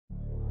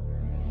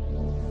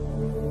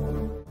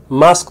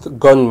masked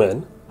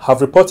gunmen have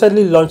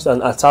reportedly launched an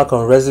attack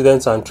on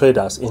residents and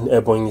traders in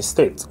Ebonyi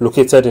State,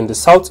 located in the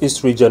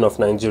southeast region of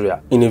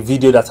Nigeria. In a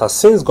video that has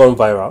since gone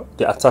viral,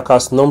 the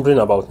attackers, numbering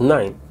about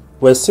 9,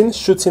 were seen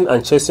shooting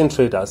and chasing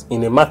traders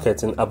in a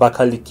market in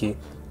Abakaliki,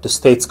 the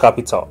state's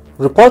capital.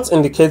 Reports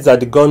indicate that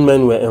the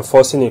gunmen were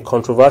enforcing a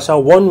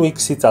controversial one-week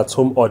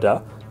sit-at-home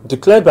order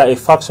declared by a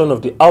faction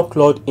of the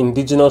outlawed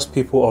Indigenous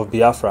People of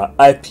Biafra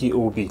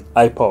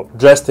IPOB,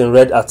 dressed in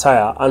red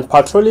attire and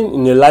patrolling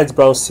in a light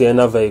brown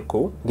Sienna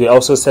vehicle. They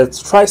also set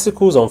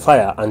tricycles on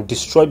fire and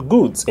destroyed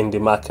goods in the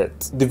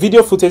market. The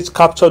video footage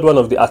captured one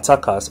of the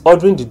attackers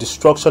ordering the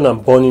destruction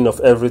and burning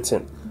of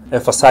everything,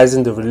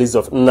 emphasizing the release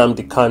of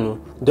Nnamdi Kanu,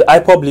 the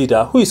IPOB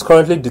leader who is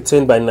currently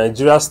detained by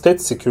Nigeria's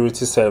State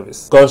Security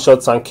Service.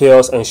 Gunshots and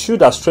chaos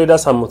ensued as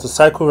traders and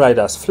motorcycle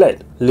riders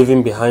fled,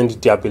 leaving behind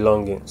their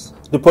belongings.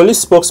 The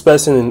police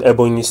spokesperson in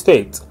Ebonyi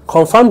State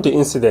confirmed the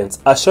incident,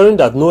 assuring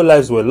that no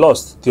lives were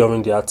lost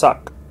during the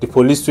attack. The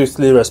police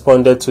swiftly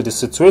responded to the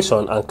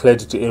situation and cleared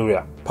the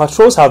area.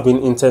 Patrols have been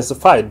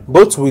intensified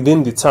both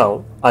within the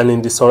town and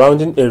in the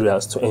surrounding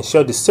areas to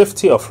ensure the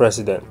safety of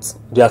residents.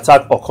 The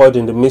attack occurred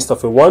in the midst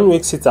of a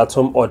one-week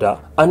sit-at-home order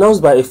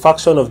announced by a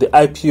faction of the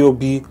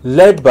IPOB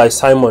led by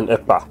Simon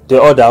Ekpa. The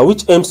order,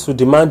 which aims to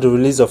demand the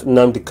release of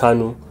Nnamdi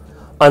Kanu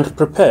and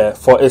prepare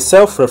for a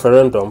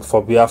self-referendum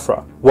for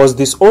Biafra, was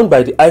disowned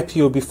by the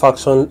IPOB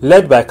faction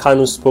led by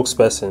Kanu's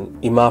spokesperson,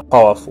 Ima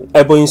Powerful.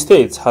 Ebonyi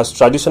State has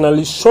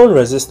traditionally shown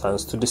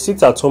resistance to the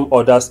sit-at-home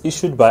orders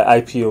issued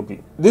by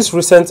IPOB. This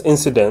recent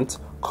incident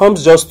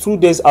comes just 2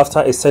 days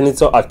after a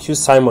senator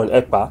accused Simon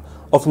Ekpa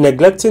of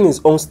neglecting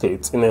his own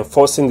state in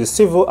enforcing the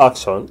civil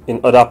action in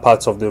other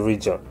parts of the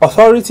region.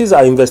 Authorities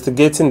are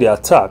investigating the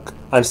attack,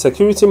 and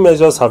security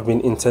measures have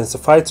been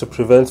intensified to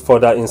prevent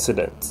further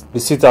incidents. The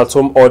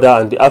sit-at-home order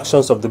and the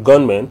actions of the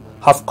gunmen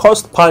have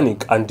caused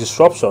panic and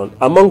disruption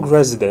among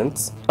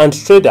residents and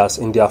traders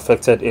in the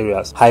affected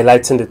areas,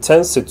 highlighting the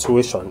tense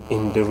situation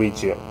in the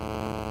region.